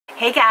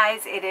Hey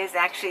guys, it is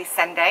actually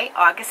Sunday,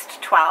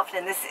 August 12th,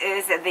 and this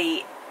is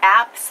the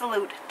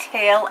absolute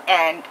tail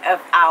end of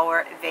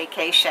our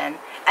vacation.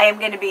 I am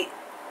going to be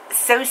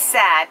so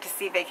sad to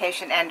see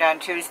vacation end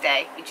on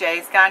Tuesday.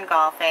 Jay's gone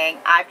golfing.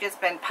 I've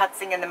just been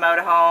putzing in the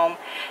motorhome,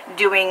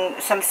 doing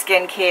some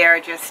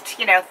skincare, just,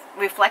 you know,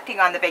 reflecting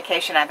on the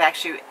vacation. I've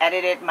actually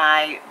edited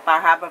my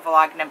Bar Harbor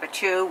vlog number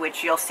 2,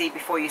 which you'll see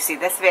before you see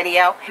this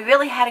video. We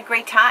really had a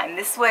great time.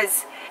 This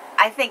was,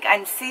 I think,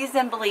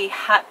 unseasonably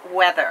hot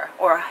weather,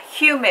 or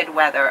humid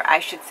weather, I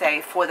should say,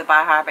 for the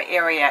Bar Harbor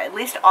area. At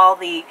least all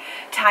the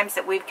times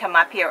that we've come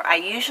up here. I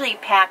usually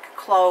pack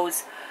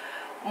clothes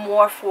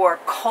more for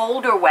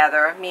colder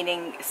weather,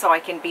 meaning so I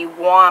can be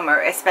warmer,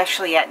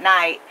 especially at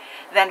night,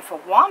 than for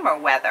warmer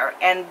weather.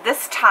 And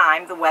this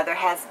time the weather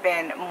has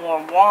been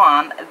more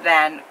warm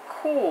than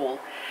cool,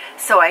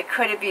 so I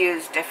could have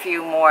used a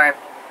few more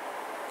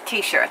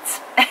t-shirts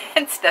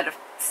instead of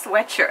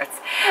sweatshirts,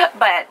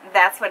 but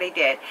that's what I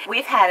did.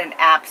 We've had an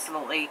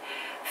absolutely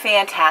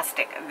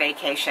fantastic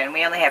vacation.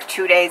 We only have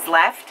 2 days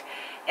left,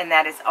 and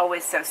that is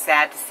always so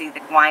sad to see the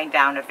wind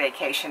down of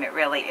vacation. It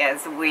really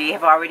is. We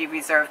have already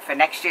reserved for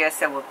next year,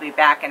 so we'll be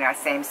back in our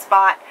same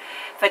spot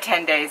for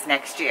 10 days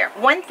next year.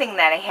 One thing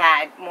that I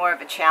had more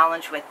of a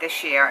challenge with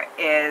this year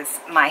is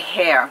my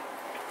hair.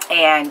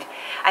 And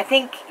I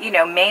think, you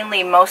know,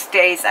 mainly most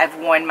days I've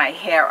worn my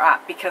hair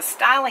up, because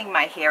styling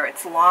my hair,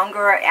 it's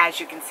longer. As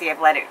you can see,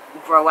 I've let it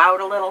grow out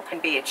a little. It can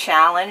be a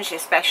challenge,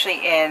 especially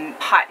in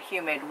hot,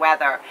 humid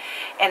weather.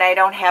 And I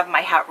don't have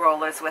my hot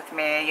rollers with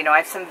me. You know, I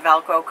have some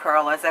Velcro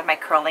curlers, I have my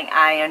curling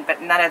iron,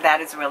 but none of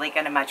that is really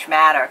going to much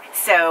matter.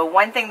 So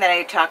one thing that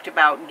I talked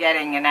about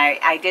getting, and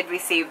I did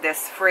receive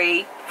this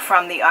free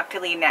from the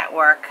Octoly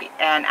network,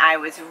 and I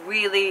was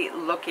really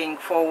looking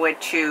forward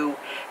to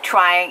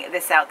trying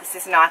this out. This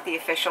is not the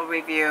official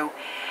review,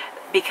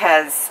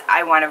 because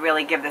I want to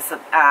really give this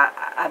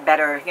a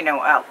better, you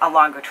know, a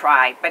longer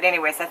try. But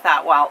anyways, I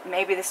thought, well,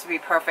 maybe this would be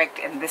perfect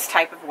in this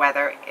type of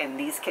weather, in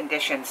these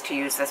conditions, to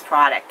use this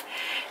product.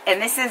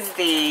 And this is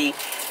the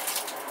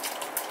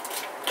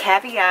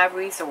Caviar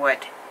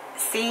Resort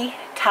Sea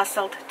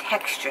Tussled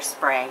Texture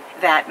Spray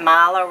that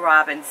Marla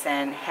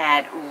Robinson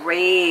had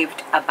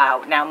raved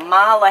about. Now,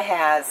 Marla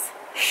has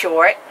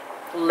short,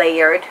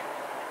 layered,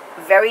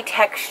 very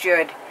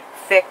textured,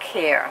 thick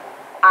hair.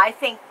 I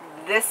think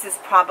this is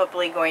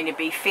probably going to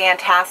be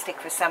fantastic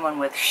for someone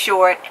with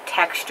short,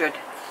 textured,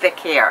 thick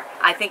hair.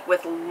 I think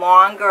with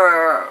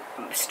longer,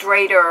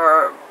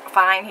 straighter,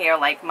 fine hair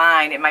like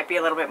mine, it might be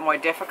a little bit more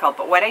difficult.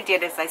 But what I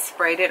did is I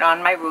sprayed it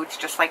on my roots,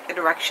 just like the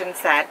directions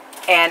said,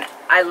 and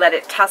I let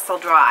it tussle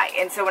dry.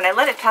 And so when I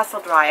let it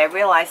tussle dry, I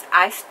realized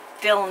I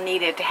still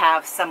needed to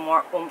have some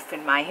more oomph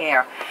in my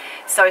hair.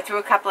 So I threw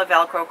a couple of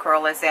Velcro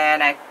curlers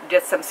in. I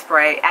did some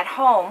spray at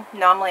home.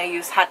 Normally I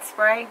use hot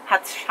spray,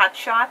 hot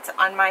shots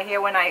on my hair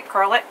when I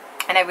curl it,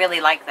 and I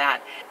really like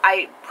that.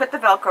 I put the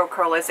Velcro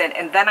curlers in,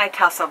 and then I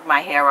tousled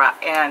my hair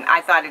up, and I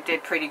thought it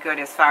did pretty good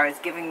as far as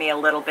giving me a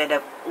little bit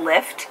of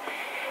lift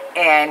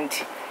and,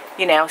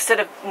 you know, sort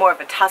of more of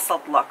a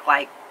tousled look,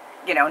 like,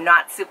 you know,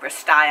 not super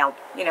styled.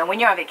 You know, when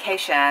you're on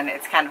vacation,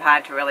 it's kind of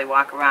hard to really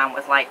walk around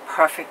with like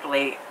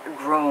perfectly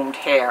groomed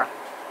hair.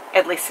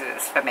 At least it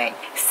is for me.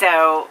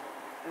 So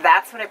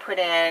that's what I put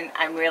in.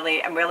 I'm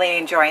really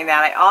enjoying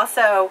that. I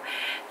also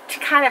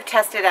kind of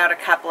tested out a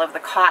couple of the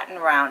cotton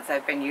rounds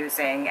I've been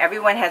using.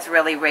 Everyone has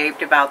really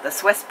raved about the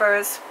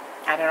Swisspers.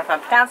 I don't know if I'm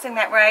pronouncing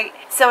that right.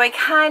 So I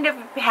kind of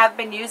have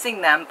been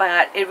using them,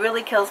 but it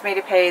really kills me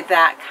to pay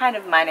that kind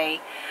of money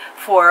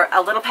for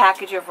a little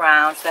package of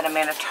rounds that I'm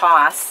going to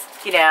toss,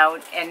 you know,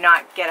 and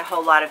not get a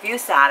whole lot of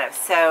use out of.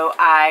 So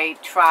I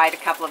tried a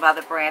couple of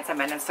other brands. I'm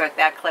going to insert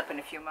that clip in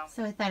a few moments.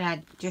 So I thought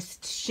I'd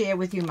just share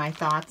with you my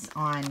thoughts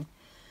on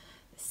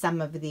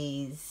some of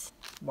these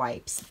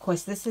wipes. Of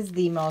course, this is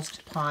the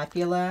most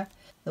popular,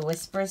 the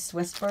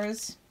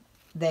Swisspers.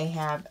 They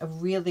have a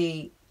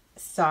really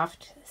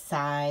soft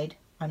side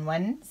on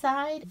one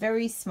side,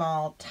 very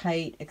small,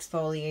 tight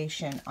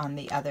exfoliation on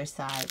the other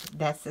side.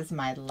 This is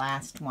my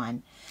last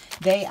one.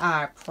 They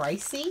are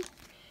pricey.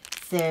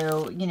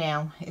 So, you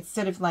know, it's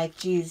sort of like,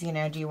 geez, you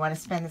know, do you want to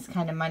spend this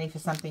kind of money for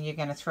something you're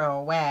going to throw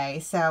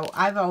away? So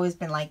I've always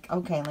been like,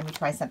 okay, let me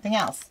try something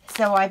else.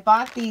 So I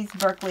bought these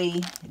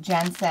Berkley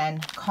Jensen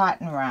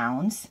cotton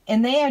rounds,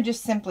 and they are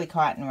just simply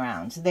cotton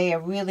rounds. They are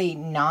really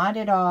not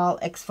at all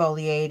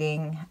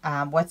exfoliating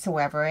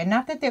whatsoever. And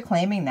not that they're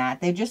claiming that.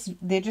 They're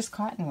just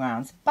cotton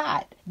rounds.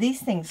 But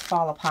these things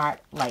fall apart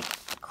like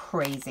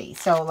crazy.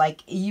 So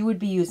like you would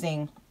be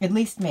using, at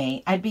least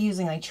me, I'd be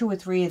using like 2 or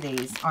 3 of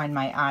these on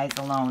my eyes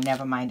alone,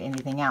 never mind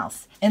anything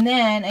else. And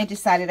then I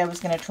decided I was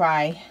going to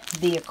try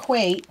the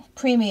Equate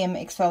Premium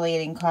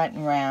Exfoliating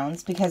Cotton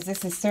Rounds, because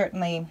this is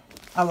certainly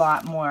a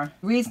lot more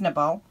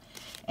reasonable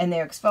and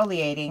they're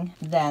exfoliating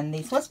than the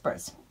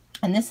Swisspers.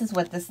 And this is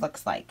what this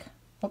looks like.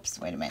 Oops,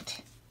 wait a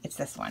minute. It's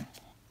this one.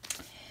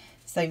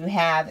 So you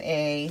have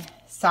a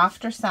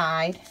softer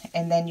side,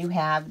 and then you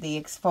have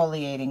the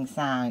exfoliating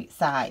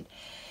side.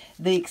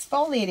 The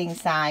exfoliating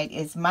side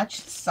is much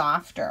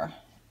softer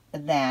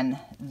than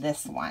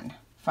this one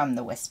from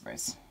the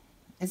Swisspers.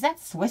 is that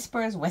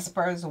Swisspers,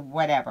 Whispers,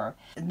 whatever.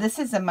 This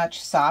is a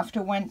much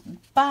softer one,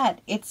 but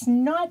it's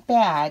not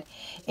bad.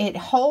 It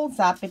holds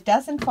up. It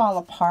doesn't fall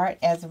apart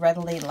as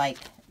readily like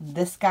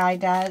this guy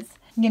does.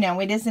 You know,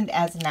 it isn't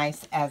as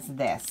nice as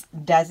this.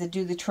 Does it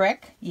do the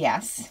trick?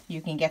 Yes.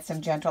 You can get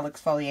some gentle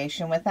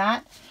exfoliation with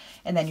that.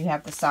 And then you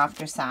have the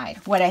softer side.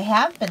 What I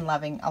have been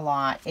loving a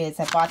lot is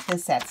I bought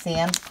this at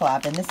Sam's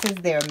Club, and this is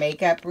their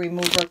makeup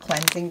remover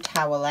cleansing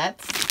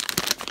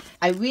towelettes.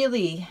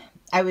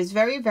 I was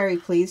very, very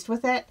pleased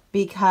with it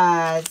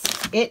because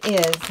it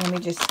is, let me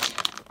just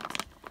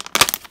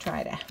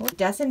try to, it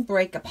doesn't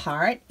break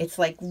apart. It's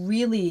like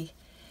really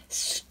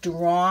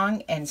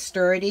strong and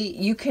sturdy.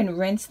 You can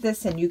rinse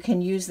this and you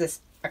can use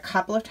this a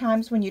couple of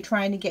times when you're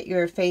trying to get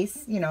your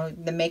face, you know,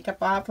 the makeup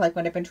off, like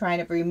when I've been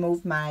trying to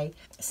remove my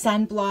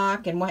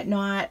sunblock and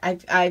whatnot.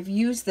 I've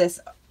used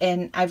this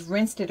and I've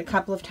rinsed it a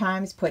couple of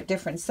times, put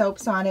different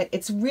soaps on it.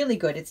 It's really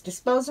good. It's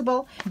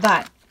disposable,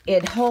 but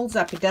it holds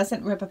up. It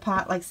doesn't rip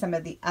apart like some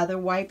of the other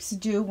wipes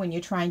do. When you're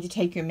trying to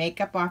take your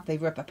makeup off, they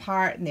rip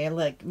apart and they're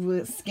like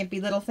really skimpy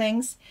little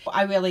things.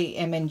 I really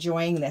am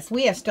enjoying this.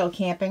 We are still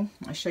camping.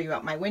 I'll show you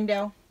out my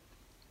window.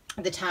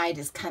 The tide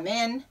has come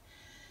in.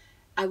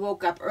 I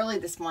woke up early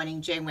this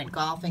morning. Jay went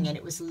golfing and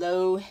it was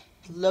low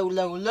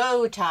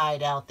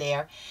tide out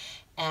there.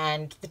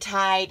 And the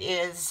tide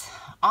is,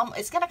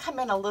 it's going to come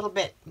in a little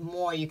bit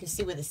more. You can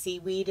see where the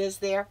seaweed is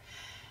there.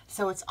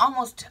 So it's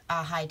almost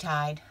a high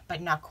tide,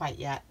 but not quite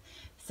yet.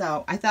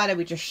 So I thought I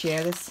would just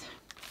share this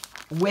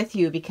with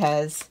you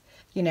because,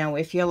 you know,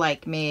 if you're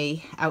like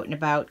me, out and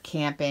about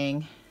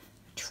camping,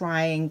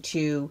 trying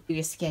to do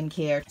your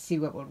skincare, see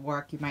what would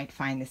work, you might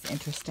find this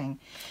interesting.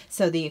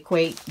 So the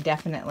Equate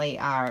definitely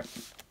are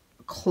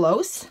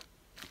close,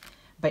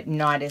 but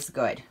not as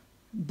good.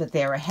 But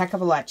they're a heck of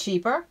a lot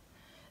cheaper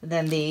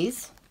than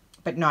these,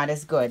 but not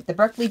as good. The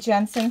Berkley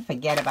Jensen,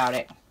 forget about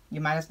it.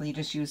 You might as well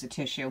just use a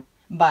tissue.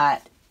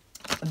 But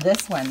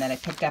this one that I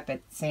picked up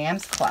at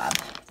Sam's Club,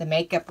 the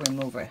makeup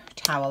remover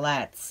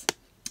towelettes,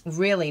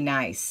 really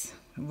nice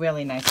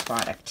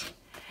product.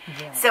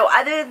 Yeah. So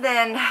other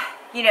than,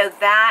 you know,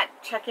 that,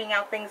 checking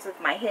out things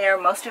with my hair,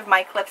 most of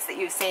my clips that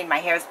you've seen, my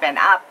hair's been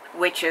up,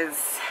 which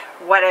is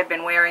what I've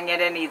been wearing it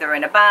in, either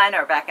in a bun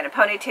or back in a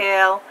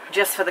ponytail,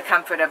 just for the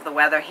comfort of the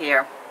weather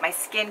here. My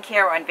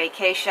skincare on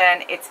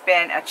vacation, it's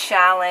been a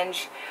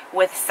challenge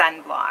with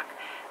sunblock.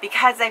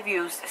 Because I've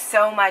used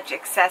so much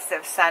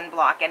excessive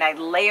sunblock and I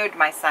layered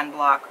my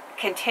sunblock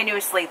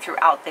continuously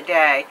throughout the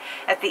day,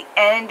 at the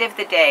end of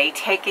the day,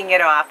 taking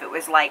it off, it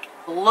was like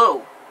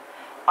glue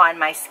on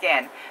my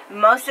skin.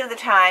 Most of the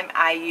time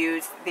I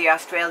use the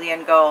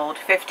Australian Gold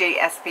 50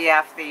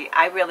 SPF.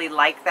 I really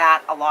like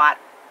that a lot,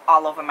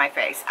 all over my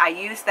face. I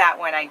used that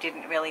when I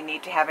didn't really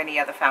need to have any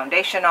other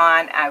foundation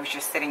on. I was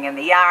just sitting in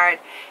the yard.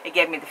 It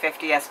gave me the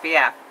 50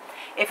 SPF.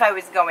 If I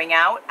was going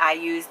out, I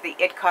used the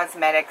It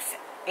Cosmetics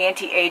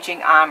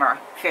Anti-Aging Armor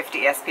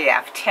 50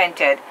 SPF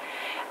Tinted.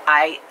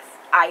 I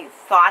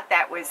thought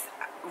that was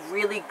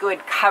really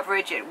good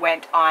coverage. It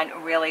went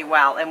on really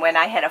well. And when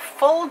I had a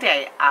full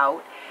day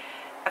out,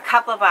 a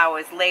couple of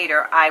hours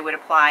later, I would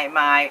apply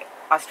my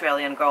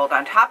Australian Gold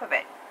on top of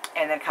it.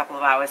 And then a couple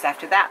of hours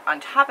after that on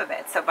top of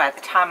it. So by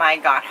the time I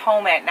got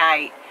home at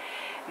night,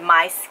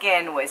 my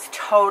skin was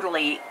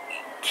totally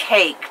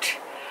caked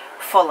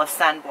full of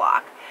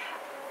sunblock.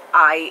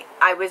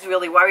 I was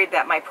really worried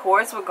that my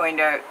pores were going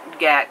to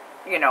get,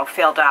 you know,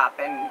 filled up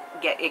and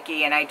get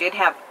icky, and I did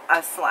have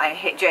a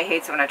slight, Jay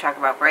hates it when I talk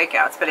about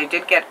breakouts, but I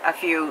did get a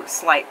few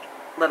slight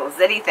little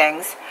zitty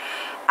things,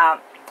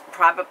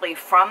 probably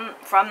from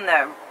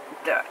the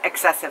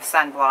excessive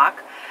sunblock,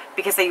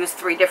 because I use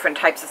 3 different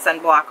types of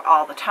sunblock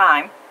all the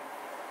time.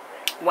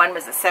 One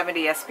was a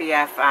 70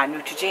 SPF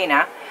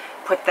Neutrogena,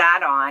 put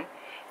that on,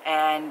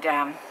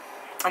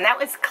 and that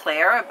was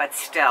clear, but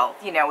still,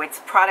 you know,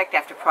 it's product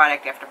after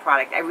product after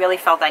product. I really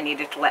felt I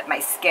needed to let my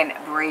skin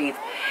breathe.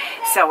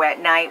 So at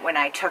night when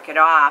I took it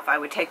off, I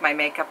would take my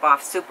makeup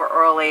off super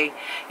early,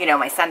 you know,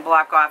 my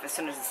sunblock off as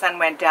soon as the sun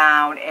went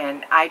down,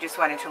 and I just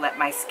wanted to let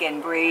my skin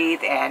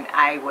breathe, and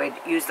I would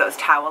use those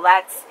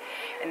towelettes,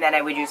 and then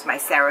I would use my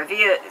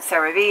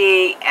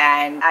CeraVe,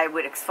 and I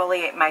would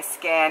exfoliate my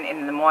skin, and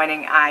in the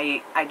morning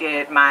I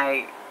did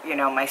my, you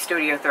know, my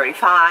Studio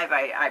 35,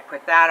 I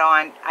put that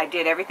on. I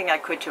did everything I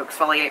could to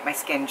exfoliate my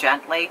skin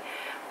gently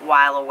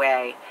while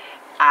away.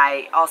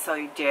 I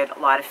also did a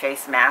lot of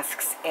face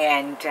masks,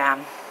 and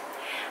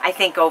I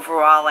think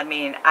overall, I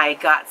mean, I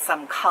got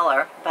some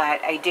color,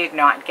 but I did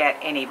not get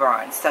any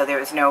burns. So there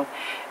was no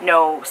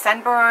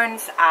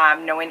sunburns,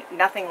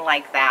 nothing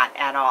like that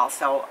at all.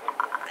 So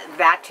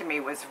that to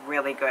me was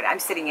really good. I'm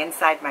sitting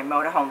inside my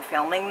motorhome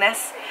filming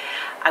this.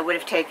 I would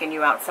have taken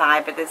you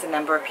outside, but there's a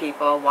number of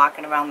people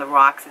walking around the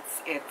rocks.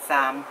 It's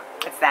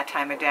that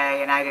time of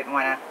day, and I didn't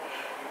want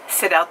to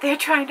sit out there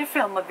trying to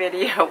film a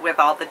video with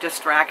all the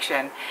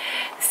distraction.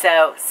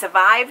 So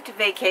survived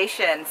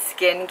vacation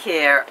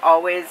skincare,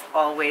 always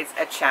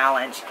a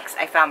challenge.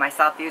 I found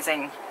myself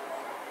using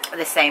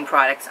the same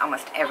products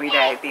almost every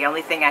day. The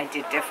only thing I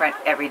did different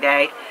every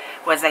day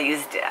was I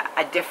used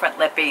a different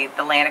lippy,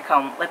 the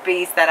Lancome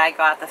lippies that I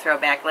got, the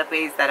throwback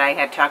lippies that I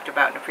had talked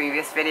about in the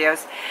previous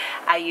videos.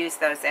 I use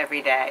those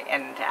every day,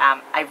 and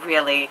I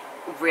really,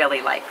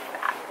 really like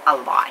that a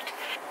lot.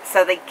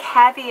 So the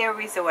Caviar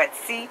Resort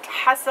Sea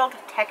Tussled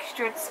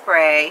Textured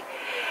Spray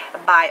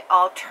by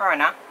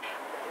Alterna,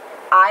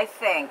 I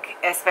think,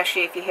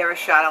 especially if your hair is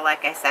shorter,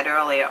 like I said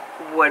earlier,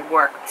 would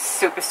work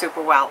super,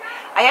 super well.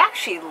 I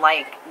actually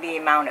like the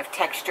amount of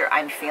texture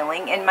I'm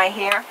feeling in my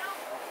hair.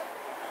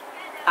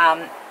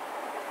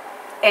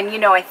 And you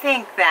know, I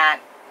think that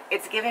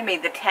it's giving me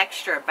the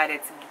texture, but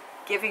it's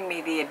giving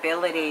me the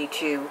ability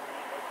to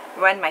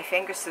run my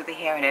fingers through the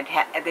hair, and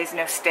there's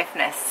no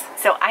stiffness.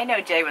 So I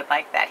know Jay would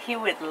like that. He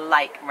would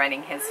like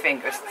running his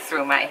fingers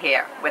through my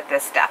hair with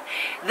this stuff.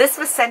 This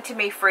was sent to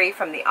me free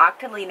from the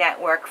Octoly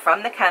network,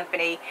 from the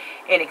company,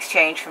 in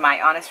exchange for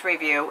my honest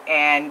review.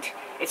 And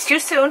it's too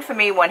soon for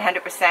me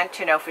 100%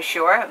 to know for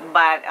sure,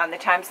 but on the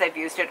times I've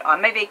used it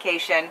on my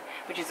vacation,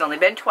 which has only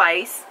been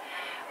twice,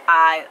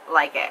 I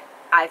like it.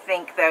 I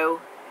think, though,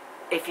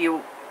 if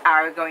you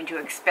are going to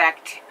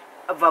expect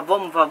a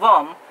va-voom,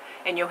 va-voom,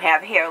 and you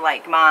have hair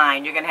like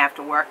mine, you're going to have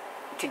to work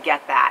to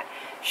get that.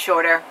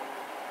 Shorter,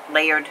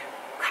 layered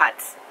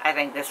cuts, I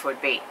think this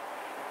would be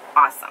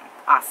awesome,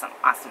 awesome,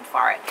 awesome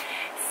for it.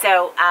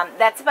 So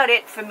that's about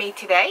it for me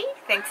today.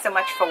 Thanks so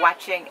much for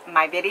watching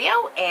my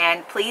video,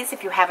 and please,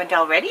 if you haven't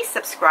already,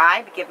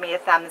 subscribe, give me a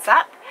thumbs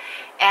up,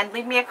 and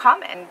leave me a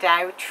comment.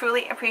 I would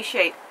truly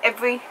appreciate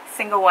every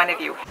single one of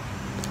you.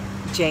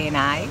 Jay and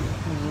I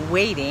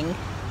waiting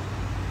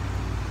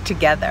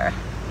together.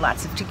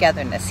 Lots of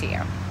togetherness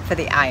here for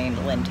the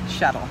Island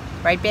shuttle.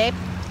 Right, babe?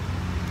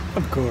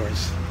 Of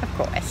course. Of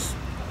course.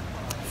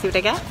 See what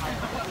I got?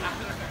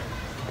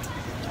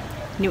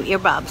 New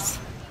earbuds.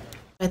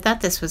 I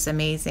thought this was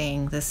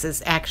amazing. This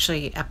is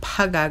actually a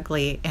pug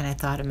ugly, and I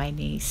thought of my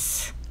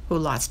niece who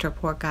lost her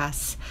poor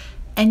Gus.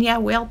 And yeah,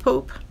 whale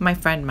poop, my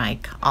friend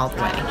Mike, all the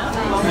way. Are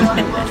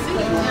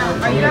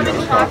you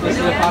having chocolate?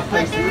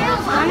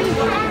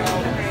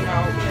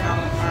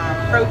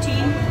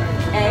 Protein,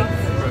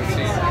 eggs.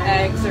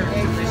 Eggs are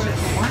delicious.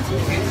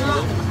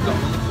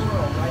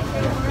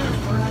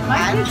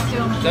 I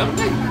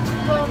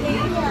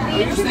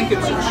was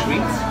thinking some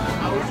sweets.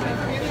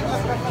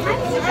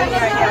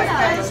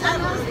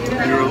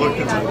 You were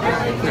looking at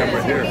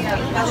right here.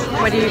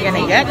 What are you going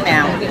to get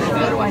now?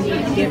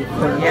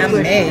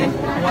 Yummy.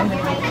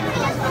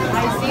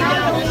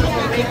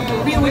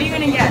 What are you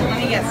going to get? Let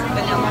me guess.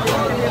 Vanilla.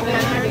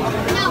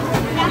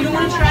 You don't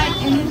want to try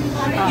anything?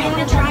 You don't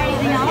want to try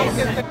anything else?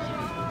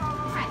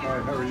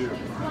 How are you? All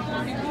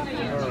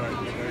right.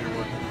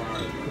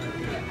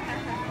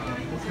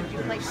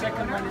 The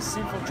second one is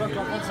simple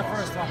chocolate. What's the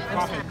first one?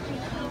 Coffee.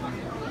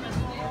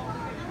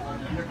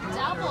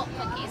 Double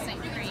cookies and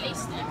cream.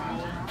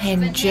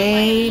 And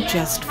Jay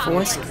just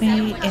forced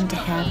me into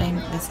having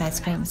this ice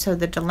cream. So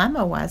the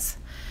dilemma was,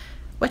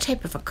 what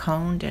type of a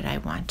cone did I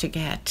want to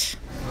get?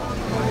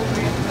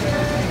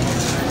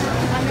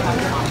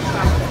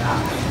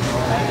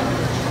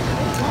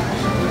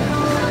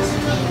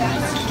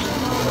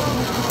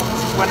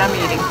 What I'm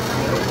eating.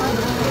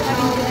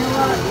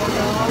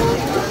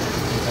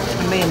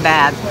 I'm being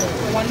bad.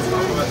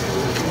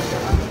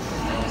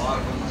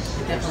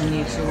 Definitely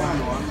need to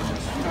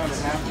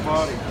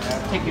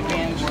take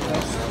advantage of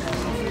this.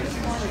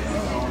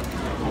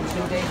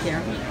 Good day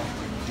here.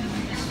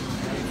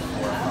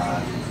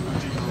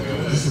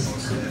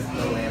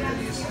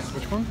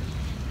 Which one?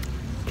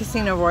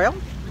 Casino Royal.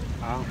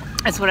 Oh.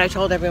 That's what I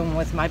told everyone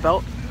with my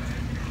boat.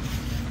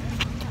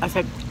 I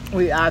said,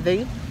 we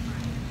RV,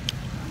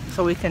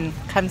 so we can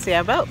come see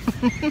our boat.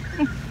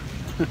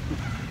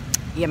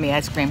 Yummy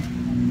ice cream.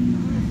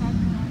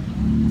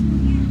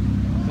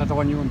 Is that the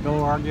one you and Bill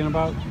were arguing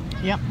about?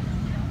 Yep.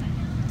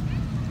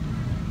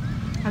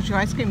 How's your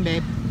ice cream,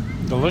 babe?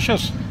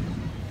 Delicious.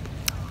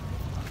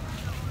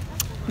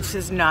 This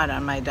is not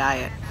on my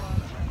diet.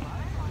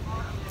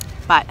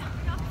 But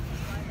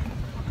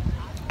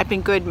I've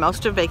been good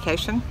most of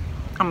vacation,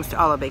 almost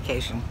all of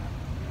vacation.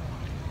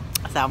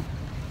 So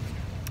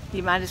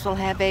you might as well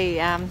have a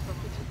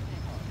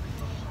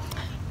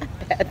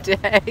bad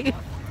day.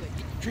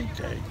 Treat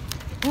day.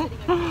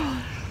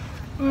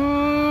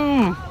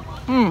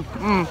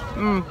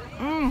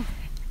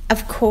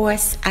 Of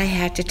course, I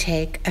had to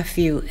take a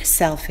few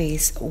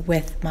selfies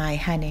with my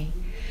honey.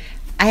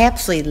 I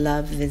absolutely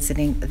love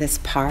visiting this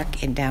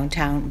park in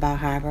downtown Bar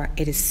Harbor.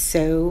 It is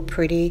so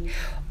pretty,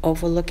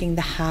 overlooking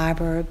the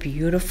harbor,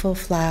 beautiful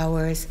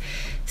flowers,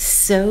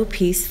 so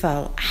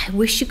peaceful. I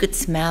wish you could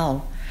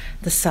smell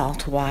the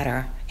salt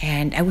water,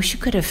 and I wish you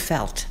could have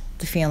felt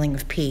the feeling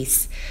of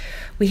peace.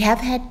 We have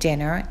had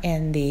dinner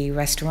in the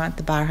restaurant,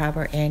 the Bar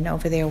Harbor Inn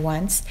over there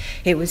once.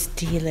 It was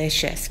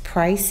delicious,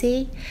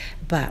 pricey,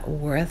 but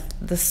worth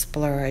the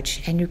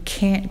splurge, and you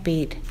can't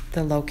beat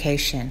the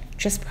location.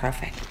 Just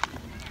perfect.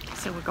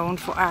 So we're going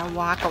for our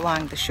walk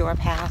along the shore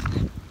path.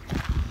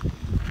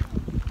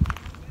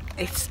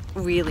 It's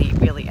really,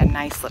 really a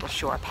nice little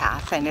shore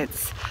path, and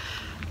it's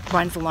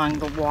runs along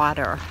the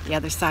water. The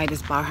other side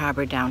is Bar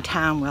Harbor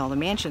downtown where all the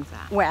mansions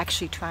are. We're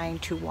actually trying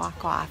to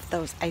walk off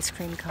those ice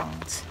cream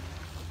cones.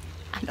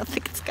 I don't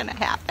think it's gonna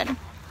happen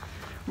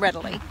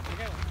readily.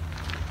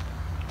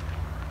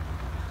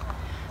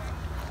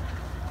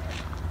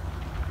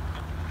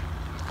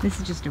 This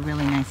is just a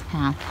really nice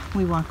path.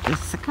 We walked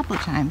this a couple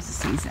of times this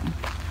season.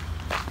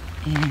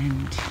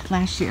 And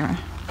last year,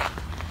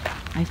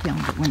 I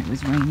filmed it when it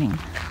was raining.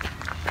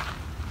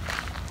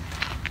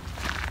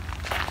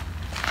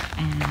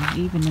 And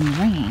even in the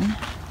rain,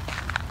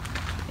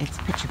 it's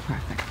picture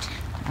perfect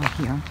out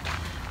here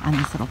on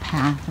this little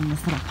path and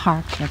this little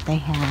park that they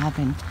have,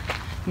 and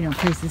you know,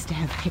 places to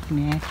have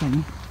picnic.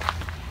 And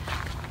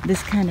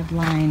this kind of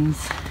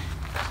lines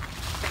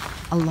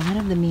a lot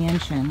of the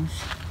mansions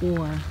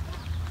or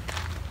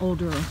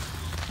older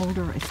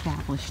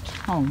established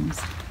homes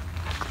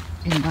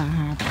in Bar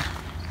Harbor.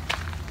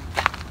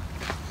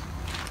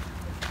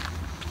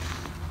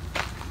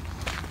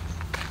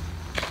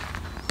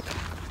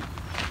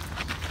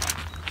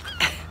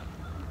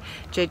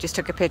 Jay just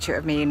took a picture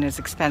of me in his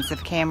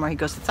expensive camera. He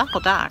goes, "It's awful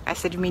dark." I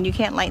said, "You mean you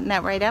can't lighten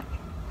that right up?"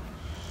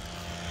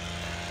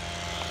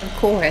 Of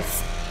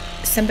course,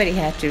 somebody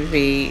had to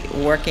be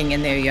working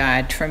in their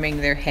yard, trimming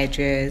their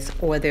hedges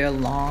or their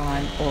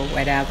lawn or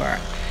whatever.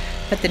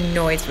 But the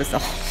noise was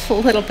a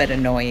little bit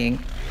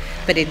annoying,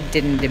 but it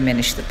didn't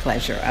diminish the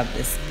pleasure of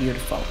this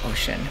beautiful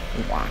ocean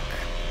walk.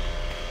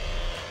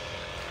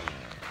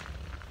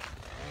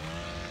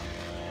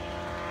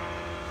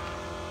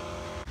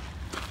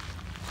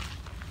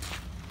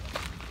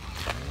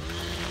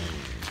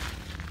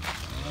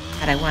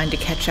 I wanted to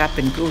catch up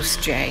and goose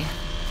Jay,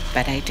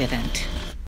 but I didn't.